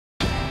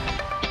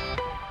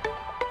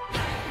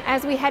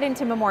As we head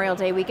into Memorial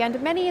Day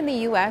weekend, many in the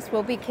U.S.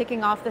 will be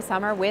kicking off the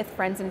summer with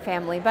friends and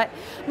family. But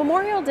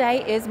Memorial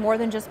Day is more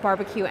than just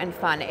barbecue and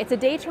fun. It's a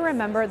day to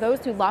remember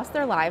those who lost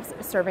their lives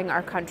serving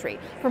our country.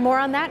 For more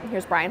on that,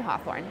 here's Brian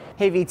Hawthorne.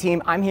 Hey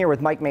V-Team, I'm here with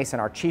Mike Mason,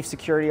 our Chief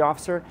Security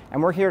Officer,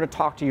 and we're here to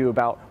talk to you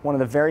about one of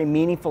the very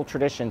meaningful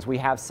traditions we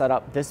have set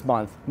up this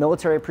month,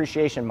 Military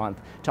Appreciation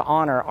Month, to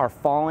honor our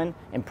fallen,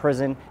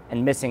 imprisoned,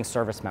 and missing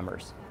service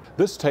members.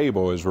 This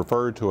table is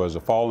referred to as a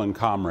fallen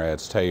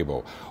comrades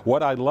table.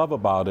 What I love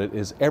about it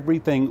is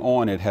everything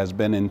on it has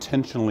been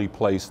intentionally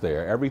placed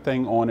there.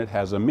 Everything on it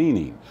has a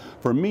meaning.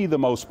 For me, the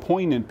most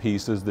poignant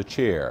piece is the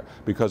chair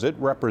because it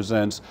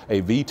represents a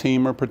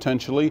V-teamer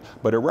potentially,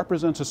 but it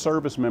represents a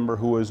service member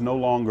who is no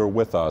longer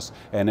with us.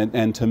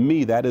 And to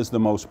me, that is the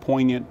most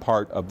poignant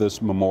part of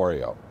this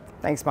memorial.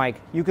 Thanks, Mike.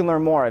 You can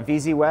learn more at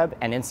VZ Web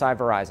and inside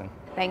Verizon.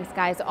 Thanks,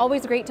 guys.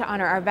 Always great to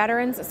honor our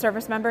veterans,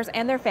 service members,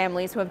 and their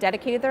families who have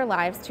dedicated their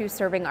lives to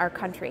serving our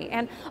country.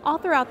 And all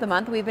throughout the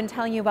month, we've been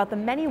telling you about the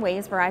many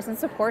ways Verizon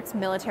supports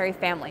military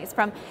families,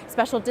 from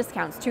special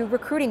discounts to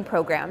recruiting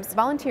programs,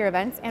 volunteer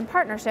events, and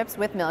partnerships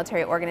with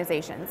military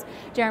organizations.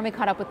 Jeremy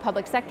caught up with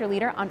public sector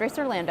leader Andres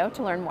Orlando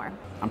to learn more.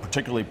 I'm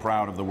particularly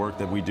proud of the work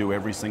that we do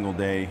every single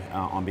day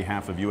on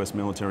behalf of U.S.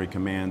 military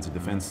commands and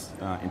defense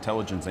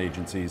intelligence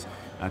agencies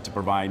to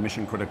provide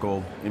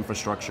mission-critical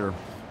infrastructure,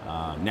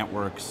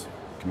 networks,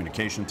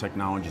 communication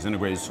technologies,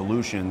 integrated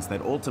solutions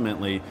that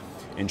ultimately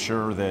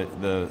ensure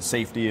that the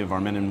safety of our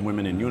men and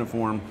women in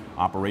uniform,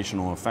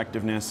 operational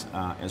effectiveness,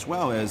 as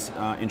well as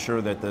ensure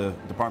that the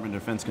Department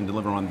of Defense can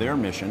deliver on their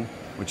mission,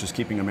 which is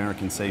keeping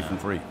Americans safe and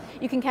free.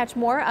 You can catch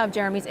more of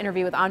Jeremy's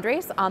interview with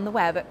Andres on the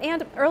web.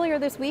 And earlier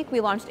this week,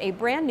 we launched a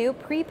brand new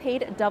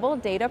prepaid double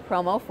data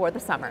promo for the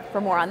summer. For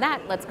more on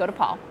that, let's go to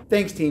Paul.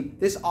 Thanks, team.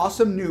 This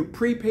awesome new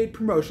prepaid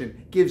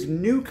promotion gives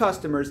new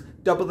customers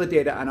double the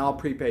data on all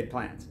prepaid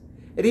plans.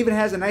 It even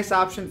has a nice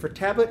option for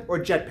tablet or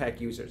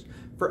jetpack users.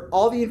 For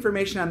all the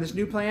information on this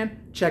new plan,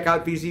 check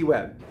out VZ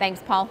Web.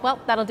 Thanks, Paul. Well,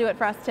 that'll do it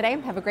for us today.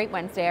 Have a great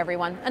Wednesday,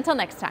 everyone. Until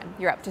next time,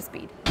 you're up to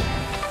speed.